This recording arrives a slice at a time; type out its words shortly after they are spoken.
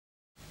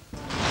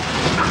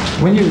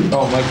When you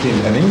are making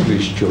an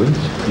English joint,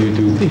 you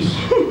do this.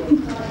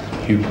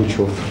 You put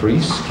your 3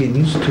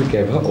 skins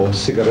together or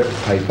cigarette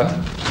paper.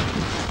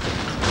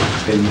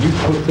 Then you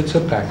put the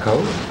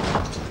tobacco.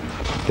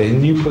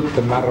 Then you put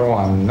the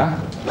marijuana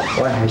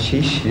or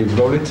hashish. You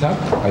roll it up.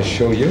 I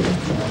show you.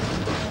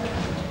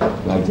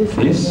 Like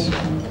this.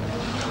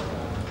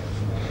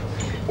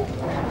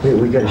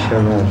 We got to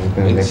show them how we're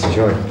going to make the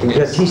joint. We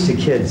got to teach the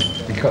kids.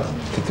 Because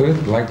to do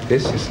it like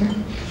this, you see,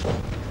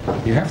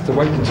 you have to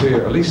wait until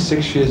you're at least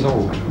 6 years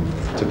old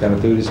to kind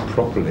of do this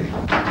properly.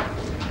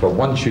 But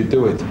once you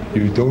do it,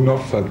 you do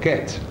not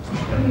forget.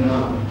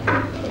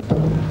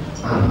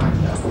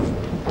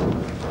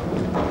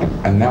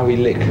 And now we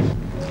lick.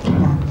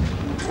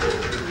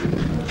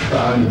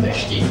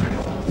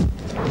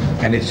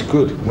 And it's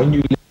good. When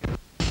you lick,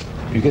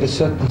 you get a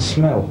certain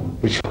smell,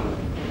 which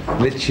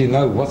lets you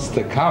know what's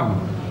to come.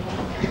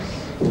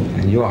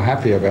 And you're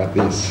happy about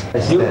this.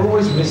 You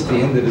always miss the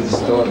end of the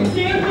story.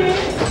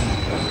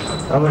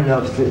 I want to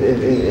know if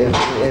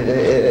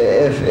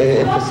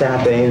it's a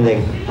happy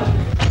ending.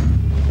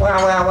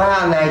 Wow, wow,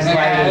 wow, nice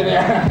lighting.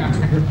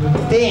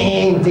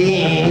 Ding,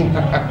 ding.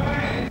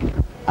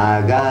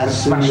 I got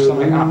some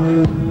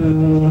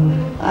room.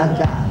 I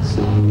got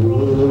some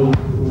room.